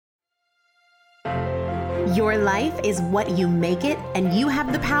Your life is what you make it, and you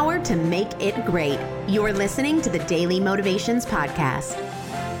have the power to make it great. You're listening to the Daily Motivations Podcast.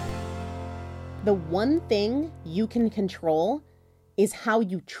 The one thing you can control is how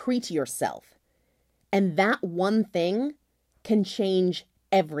you treat yourself. And that one thing can change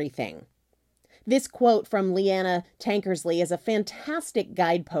everything. This quote from Leanna Tankersley is a fantastic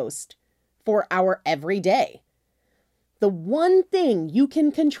guidepost for our everyday. The one thing you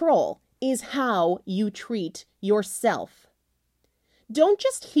can control is how you treat yourself. Don't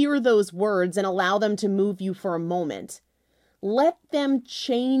just hear those words and allow them to move you for a moment. Let them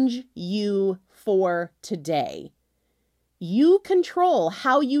change you for today. You control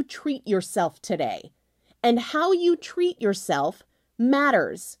how you treat yourself today, and how you treat yourself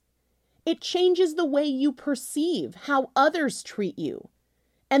matters. It changes the way you perceive how others treat you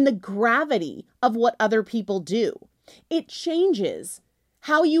and the gravity of what other people do. It changes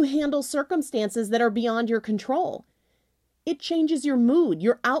how you handle circumstances that are beyond your control. It changes your mood,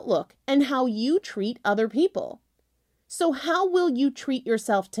 your outlook, and how you treat other people. So how will you treat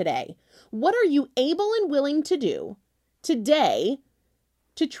yourself today? What are you able and willing to do today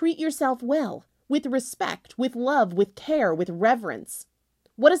to treat yourself well, with respect, with love, with care, with reverence?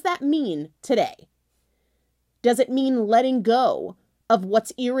 What does that mean today? Does it mean letting go of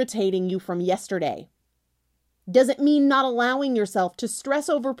what's irritating you from yesterday? Does it mean not allowing yourself to stress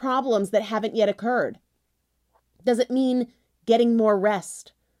over problems that haven't yet occurred? Does it mean getting more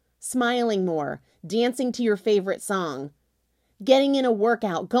rest, smiling more, dancing to your favorite song, getting in a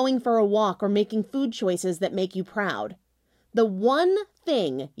workout, going for a walk, or making food choices that make you proud? The one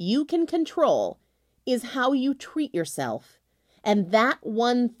thing you can control is how you treat yourself, and that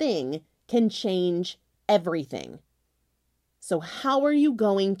one thing can change everything. So how are you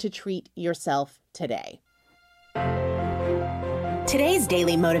going to treat yourself today? Today's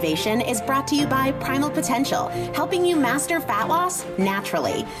Daily Motivation is brought to you by Primal Potential, helping you master fat loss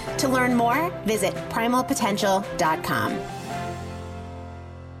naturally. To learn more, visit primalpotential.com.